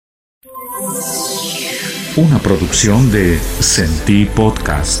Una producción de Sentí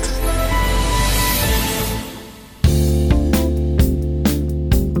Podcast.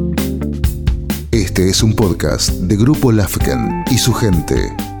 Este es un podcast de Grupo Lafken y su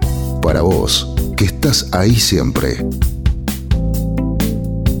gente. Para vos, que estás ahí siempre.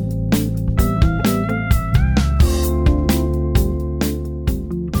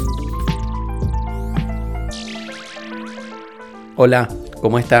 Hola,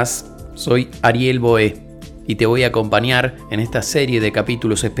 ¿cómo estás? Soy Ariel Boé y te voy a acompañar en esta serie de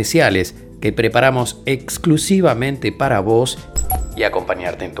capítulos especiales que preparamos exclusivamente para vos y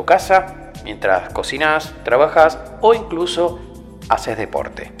acompañarte en tu casa, mientras cocinas, trabajas o incluso haces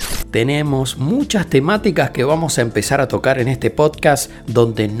deporte. Tenemos muchas temáticas que vamos a empezar a tocar en este podcast,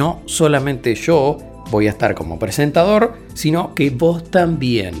 donde no solamente yo voy a estar como presentador, sino que vos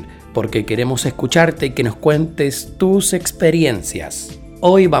también, porque queremos escucharte y que nos cuentes tus experiencias.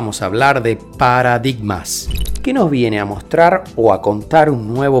 Hoy vamos a hablar de paradigmas, que nos viene a mostrar o a contar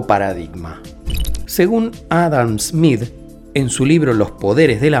un nuevo paradigma. Según Adam Smith, en su libro Los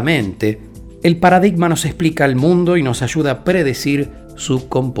poderes de la mente, el paradigma nos explica el mundo y nos ayuda a predecir su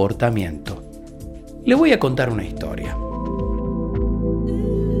comportamiento. Le voy a contar una historia.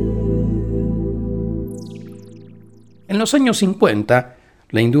 En los años 50,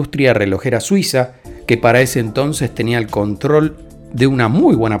 la industria relojera suiza, que para ese entonces tenía el control de una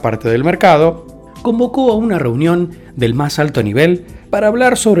muy buena parte del mercado, convocó a una reunión del más alto nivel para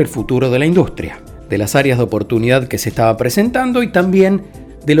hablar sobre el futuro de la industria, de las áreas de oportunidad que se estaba presentando y también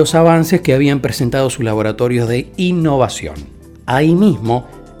de los avances que habían presentado sus laboratorios de innovación. Ahí mismo,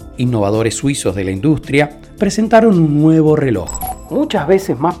 innovadores suizos de la industria presentaron un nuevo reloj, muchas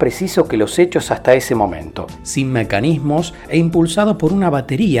veces más preciso que los hechos hasta ese momento, sin mecanismos e impulsado por una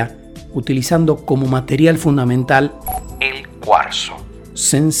batería, utilizando como material fundamental el cuarzo.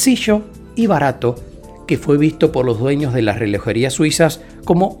 Sencillo y barato, que fue visto por los dueños de las relojerías suizas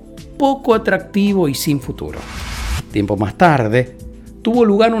como poco atractivo y sin futuro. Tiempo más tarde, tuvo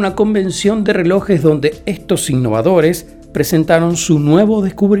lugar una convención de relojes donde estos innovadores presentaron su nuevo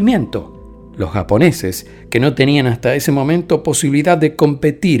descubrimiento. Los japoneses, que no tenían hasta ese momento posibilidad de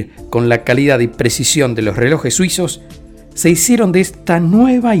competir con la calidad y precisión de los relojes suizos, se hicieron de esta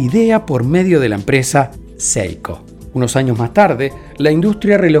nueva idea por medio de la empresa Seiko. Unos años más tarde, la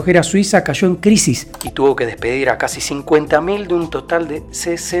industria relojera suiza cayó en crisis y tuvo que despedir a casi 50.000 de un total de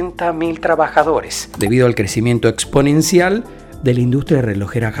 60.000 trabajadores, debido al crecimiento exponencial de la industria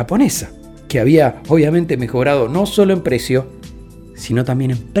relojera japonesa, que había obviamente mejorado no solo en precio, sino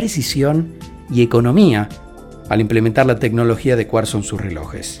también en precisión y economía al implementar la tecnología de cuarzo en sus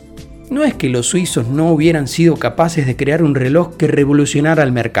relojes. No es que los suizos no hubieran sido capaces de crear un reloj que revolucionara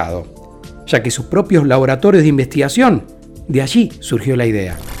el mercado, ya que sus propios laboratorios de investigación, de allí surgió la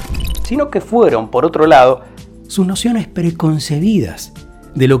idea, sino que fueron, por otro lado, sus nociones preconcebidas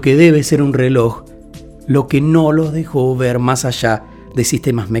de lo que debe ser un reloj, lo que no los dejó ver más allá de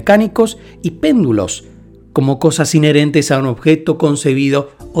sistemas mecánicos y péndulos, como cosas inherentes a un objeto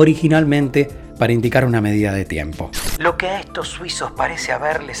concebido originalmente para indicar una medida de tiempo. Lo que a estos suizos parece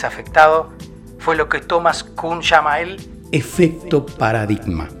haberles afectado fue lo que Thomas Kuhn llama el efecto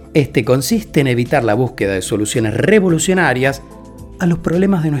paradigma. Este consiste en evitar la búsqueda de soluciones revolucionarias a los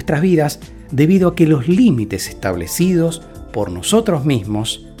problemas de nuestras vidas debido a que los límites establecidos por nosotros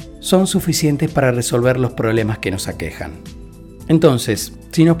mismos son suficientes para resolver los problemas que nos aquejan. Entonces,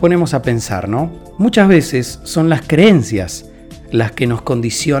 si nos ponemos a pensar, ¿no? Muchas veces son las creencias las que nos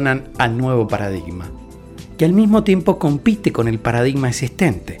condicionan al nuevo paradigma, que al mismo tiempo compite con el paradigma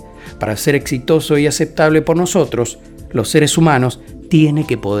existente. Para ser exitoso y aceptable por nosotros, los seres humanos, tiene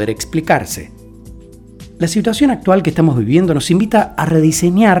que poder explicarse. La situación actual que estamos viviendo nos invita a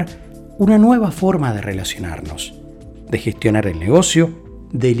rediseñar una nueva forma de relacionarnos, de gestionar el negocio,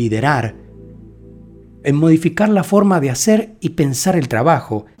 de liderar, en modificar la forma de hacer y pensar el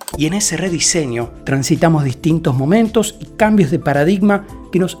trabajo, y en ese rediseño transitamos distintos momentos y cambios de paradigma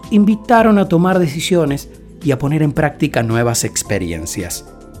que nos invitaron a tomar decisiones y a poner en práctica nuevas experiencias,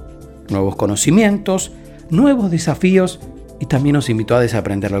 nuevos conocimientos, nuevos desafíos, y también nos invitó a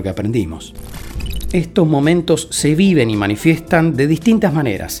desaprender lo que aprendimos. Estos momentos se viven y manifiestan de distintas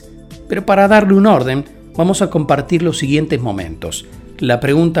maneras, pero para darle un orden, vamos a compartir los siguientes momentos. La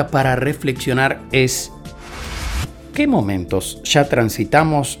pregunta para reflexionar es: ¿qué momentos ya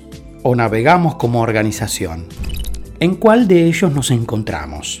transitamos o navegamos como organización? ¿En cuál de ellos nos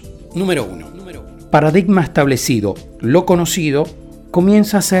encontramos? Número 1. Paradigma establecido. Lo conocido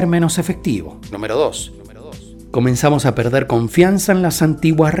comienza a ser menos efectivo. Número 2. Comenzamos a perder confianza en las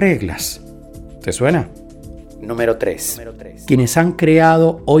antiguas reglas. ¿Te suena? Número 3. Quienes han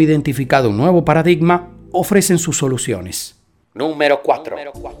creado o identificado un nuevo paradigma ofrecen sus soluciones. Número 4.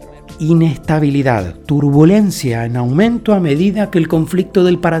 Inestabilidad, turbulencia en aumento a medida que el conflicto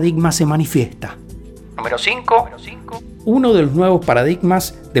del paradigma se manifiesta. Número 5. Uno de los nuevos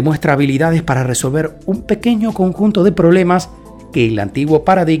paradigmas demuestra habilidades para resolver un pequeño conjunto de problemas que el antiguo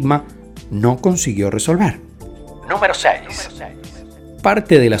paradigma no consiguió resolver. Número 6.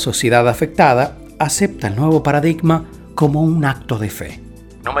 Parte de la sociedad afectada acepta el nuevo paradigma como un acto de fe.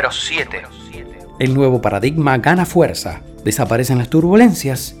 Número 7. El nuevo paradigma gana fuerza, desaparecen las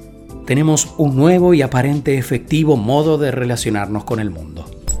turbulencias. Tenemos un nuevo y aparente efectivo modo de relacionarnos con el mundo.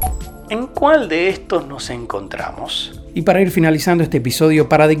 ¿En cuál de estos nos encontramos? Y para ir finalizando este episodio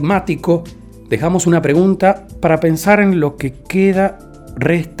paradigmático, dejamos una pregunta para pensar en lo que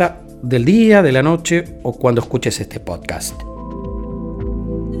resta del día, de la noche o cuando escuches este podcast.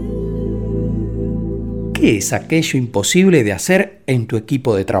 ¿Qué es aquello imposible de hacer en tu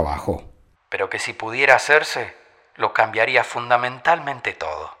equipo de trabajo? Pero que si pudiera hacerse, lo cambiaría fundamentalmente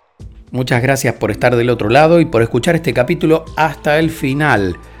todo. Muchas gracias por estar del otro lado y por escuchar este capítulo hasta el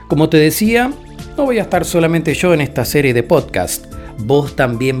final. Como te decía, no voy a estar solamente yo en esta serie de podcast. Vos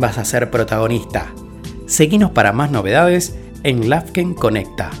también vas a ser protagonista. Seguinos para más novedades en Lafken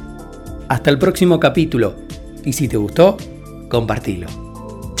Conecta. Hasta el próximo capítulo. Y si te gustó, compartilo.